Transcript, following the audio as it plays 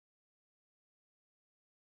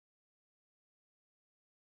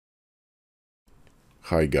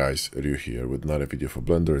Hi guys, Ryu here with another video for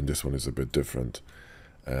Blender, and this one is a bit different.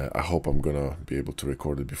 I hope I'm gonna be able to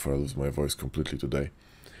record it before I lose my voice completely today.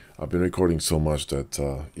 I've been recording so much that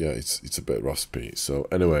yeah, it's a bit rusty. So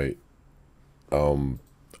anyway, I'm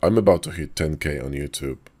about to hit 10k on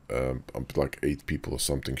YouTube. I'm like 8 people or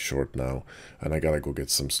something short now, and I gotta go get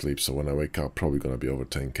some sleep. So when I wake up, probably gonna be over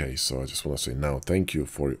 10k. So I just want to say now, thank you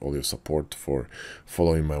for all your support, for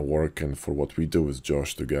following my work, and for what we do with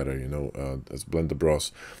Josh together. You know, as Blender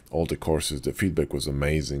Bros, all the courses, the feedback was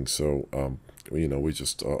amazing. So you know, we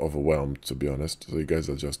just overwhelmed, to be honest. So you guys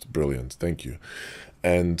are just brilliant. Thank you.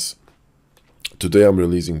 And today I'm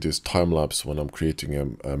releasing this time lapse when I'm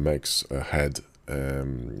creating a Mech's head.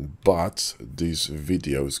 But this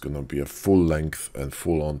video is gonna be a full length and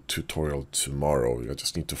full-on tutorial tomorrow. I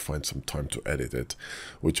just need to find some time to edit it,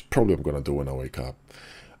 which probably I'm gonna do when I wake up.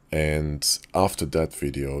 And after that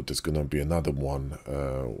video, there's gonna be another one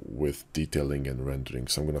with detailing and rendering.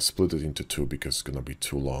 So I'm gonna split it into two because it's gonna be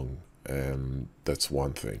too long. And that's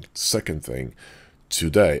one thing. Second thing,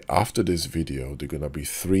 today, after this video, there are gonna be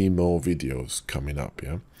 3 more videos coming up,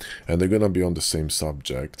 yeah? And they're gonna be on the same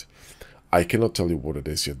subject. I cannot tell you what it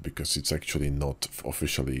is yet because it's actually not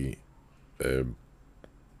officially,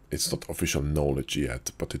 it's not official knowledge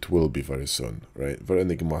yet, but it will be very soon, right? Very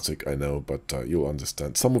enigmatic, I know, but you'll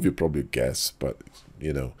understand. Some of you probably guess, but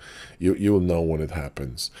you know, you'll know when it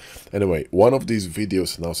happens. Anyway, one of these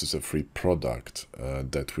videos announces a free product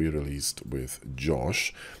that we released with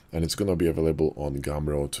Josh, and it's gonna be available on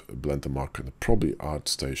Gumroad, Blender Market, and probably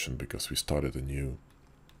ArtStation, because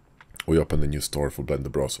we opened a new store for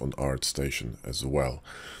Blender Bros on ArtStation as well.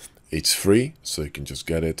 It's free, so you can just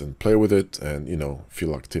get it and play with it, and you know, feel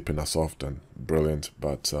like tipping us off, then brilliant.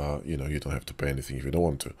 But you know, you don't have to pay anything if you don't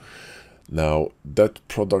want to. Now that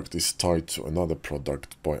product is tied to another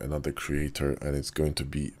product by another creator, and it's going to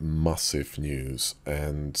be massive news,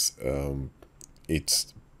 and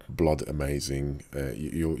it's blood amazing.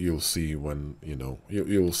 You'll see when, you know,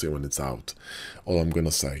 you'll see when it's out. All I'm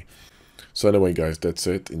gonna say. So anyway guys, that's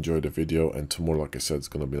it. Enjoy the video, and tomorrow, like I said, it's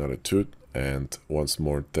gonna be another toot. And once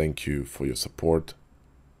more, thank you for your support.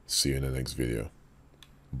 See you in the next video.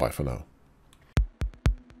 Bye for now.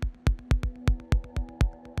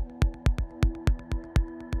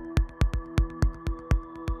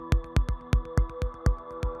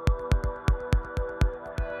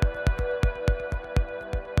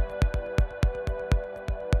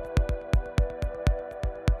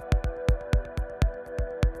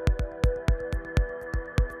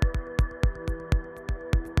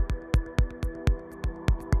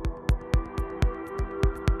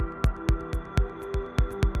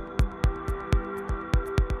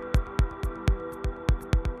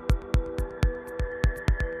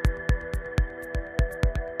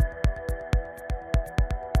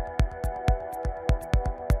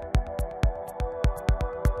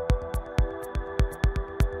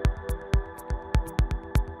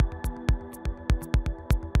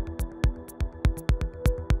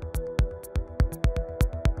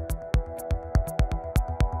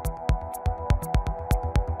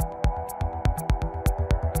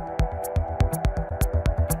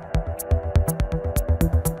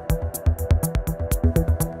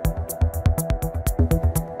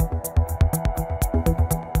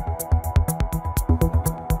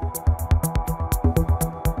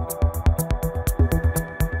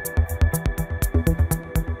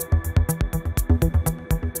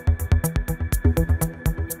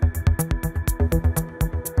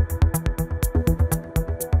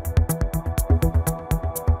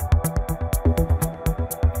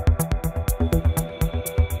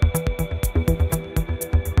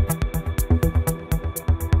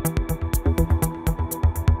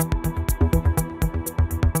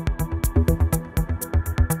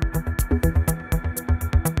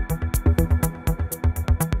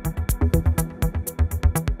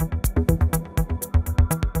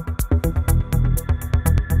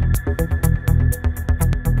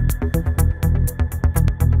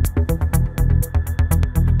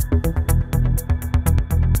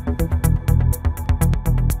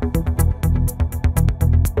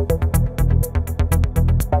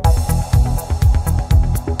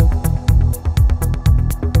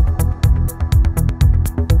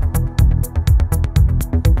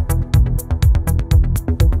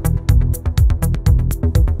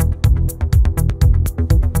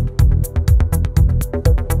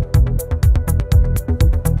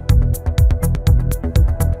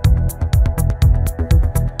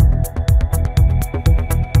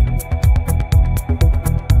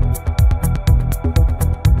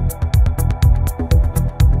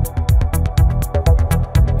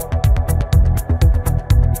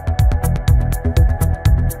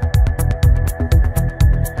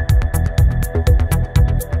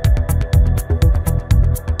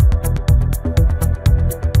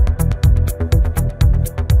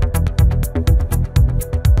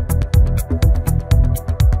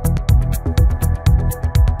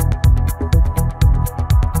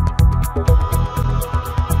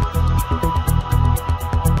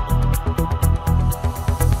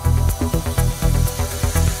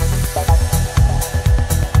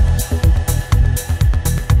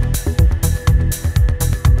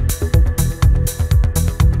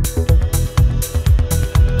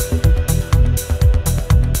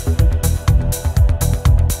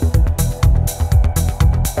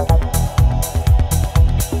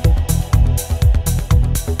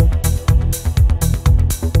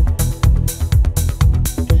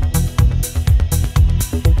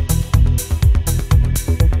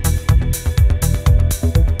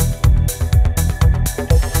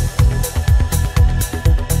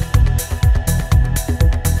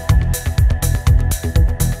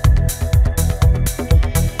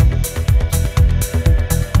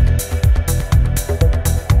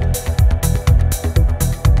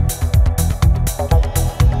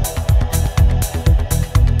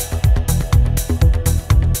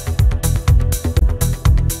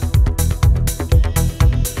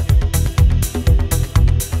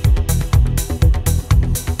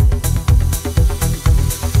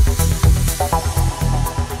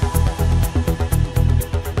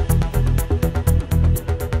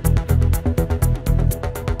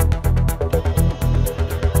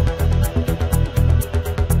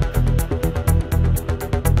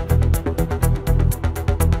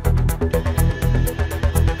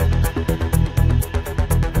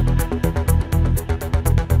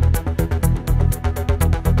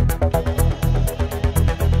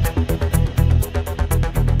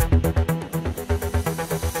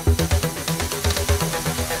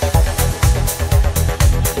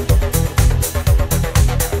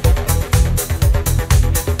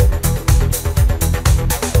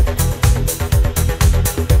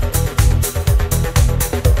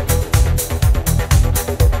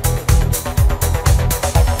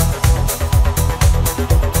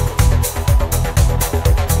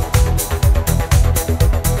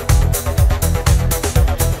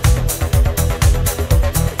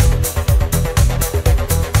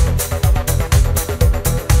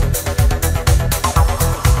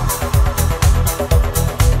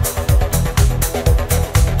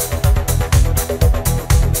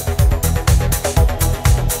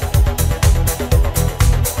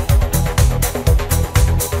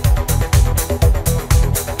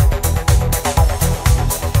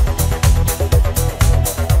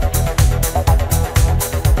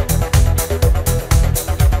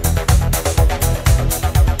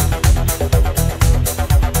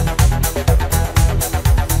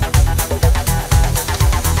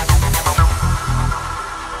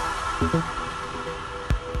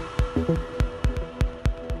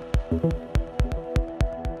 you.